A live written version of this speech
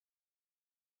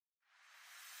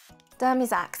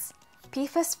Dermizax,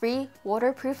 PFAS-free,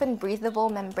 waterproof and breathable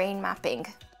membrane mapping.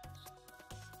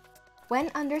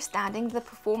 When understanding the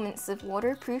performance of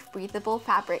waterproof breathable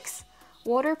fabrics,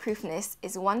 waterproofness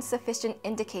is one sufficient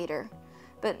indicator,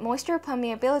 but moisture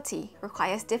permeability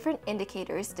requires different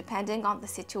indicators depending on the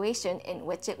situation in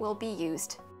which it will be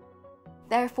used.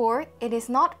 Therefore, it is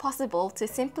not possible to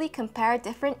simply compare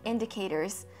different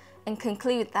indicators and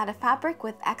conclude that a fabric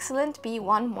with excellent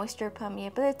B1 moisture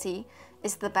permeability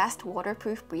is the best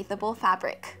waterproof breathable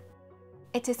fabric.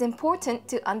 It is important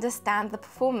to understand the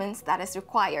performance that is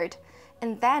required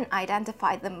and then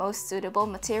identify the most suitable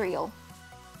material.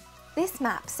 This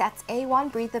map sets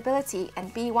A1 breathability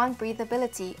and B1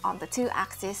 breathability on the two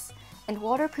axes, and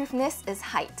waterproofness is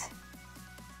height.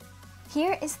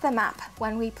 Here is the map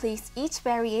when we place each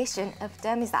variation of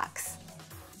Dermizax.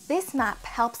 This map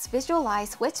helps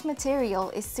visualize which material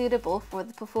is suitable for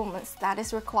the performance that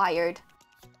is required.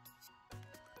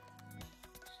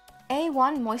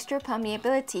 A1 moisture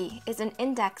permeability is an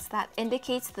index that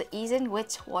indicates the ease in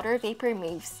which water vapor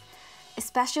moves,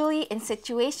 especially in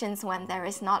situations when there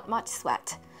is not much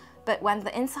sweat, but when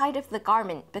the inside of the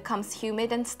garment becomes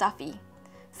humid and stuffy,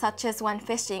 such as when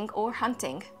fishing or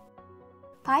hunting.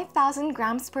 5,000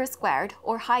 grams per squared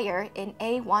or higher in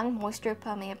A1 moisture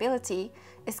permeability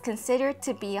is considered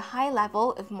to be a high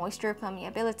level of moisture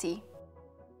permeability.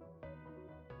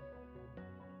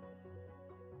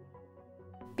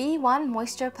 B1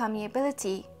 moisture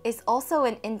permeability is also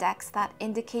an index that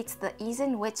indicates the ease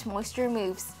in which moisture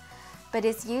moves, but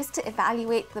is used to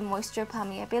evaluate the moisture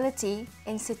permeability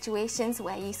in situations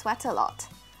where you sweat a lot,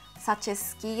 such as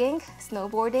skiing,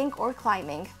 snowboarding, or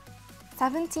climbing.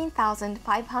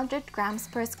 17,500 grams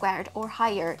per squared or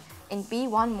higher in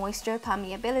B1 moisture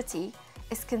permeability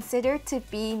is considered to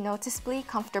be noticeably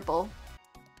comfortable.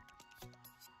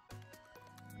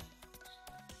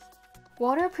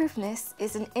 Waterproofness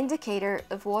is an indicator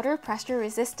of water pressure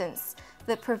resistance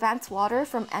that prevents water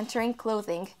from entering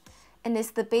clothing and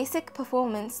is the basic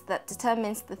performance that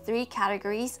determines the three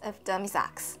categories of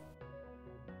Dermizax.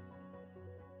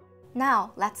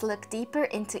 Now let's look deeper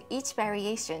into each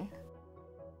variation.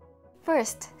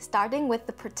 First, starting with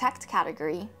the Protect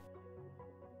category.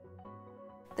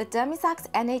 The Dermizax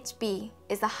NHB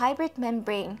is a hybrid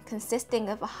membrane consisting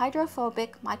of a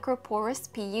hydrophobic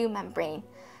microporous PU membrane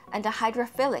and a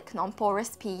hydrophilic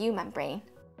non-porous PU membrane.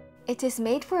 It is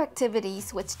made for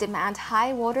activities which demand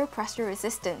high water pressure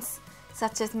resistance,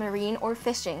 such as marine or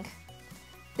fishing.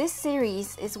 This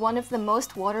series is one of the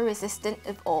most water resistant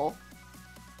of all.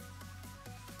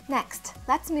 Next,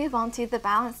 let's move on to the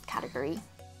Balanced category.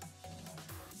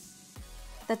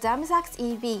 The Dermizax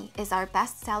EV is our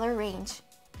best-seller range.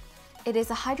 It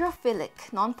is a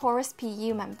hydrophilic, non-porous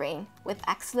PU membrane with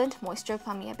excellent moisture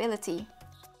permeability.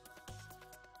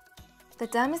 The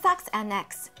Dermizax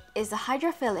NX is a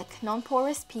hydrophilic,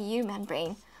 non-porous PU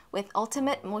membrane with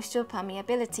ultimate moisture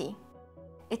permeability.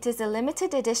 It is a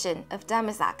limited edition of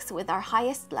Dermizax with our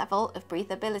highest level of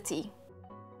breathability.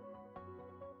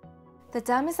 The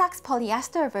Dermizax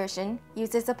polyester version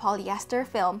uses a polyester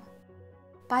film.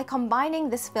 By combining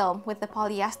this film with the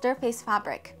polyester face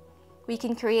fabric, we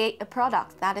can create a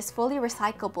product that is fully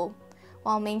recyclable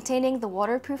while maintaining the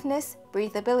waterproofness,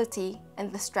 breathability,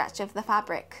 and the stretch of the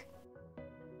fabric.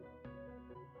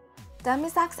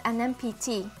 Dermizax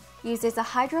NMPT uses a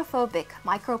hydrophobic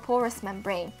microporous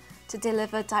membrane to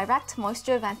deliver direct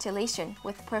moisture ventilation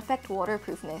with perfect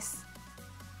waterproofness.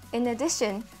 In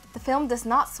addition, the film does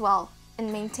not swell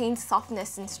and maintains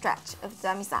softness and stretch of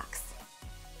Dermizax.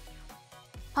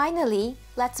 Finally,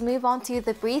 let's move on to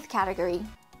the Breathe category.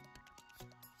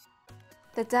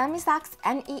 The Dermizax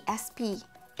NESP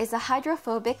is a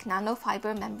hydrophobic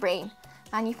nanofiber membrane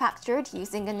manufactured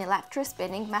using an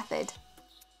electrospinning method.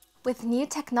 With new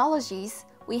technologies,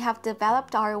 we have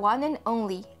developed our one and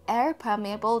only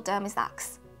air-permeable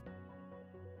Dermizax.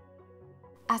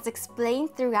 As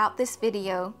explained throughout this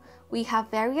video, we have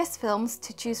various films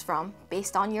to choose from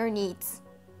based on your needs.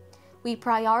 We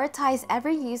prioritize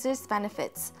every user's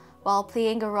benefits while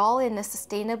playing a role in a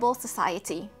sustainable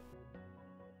society.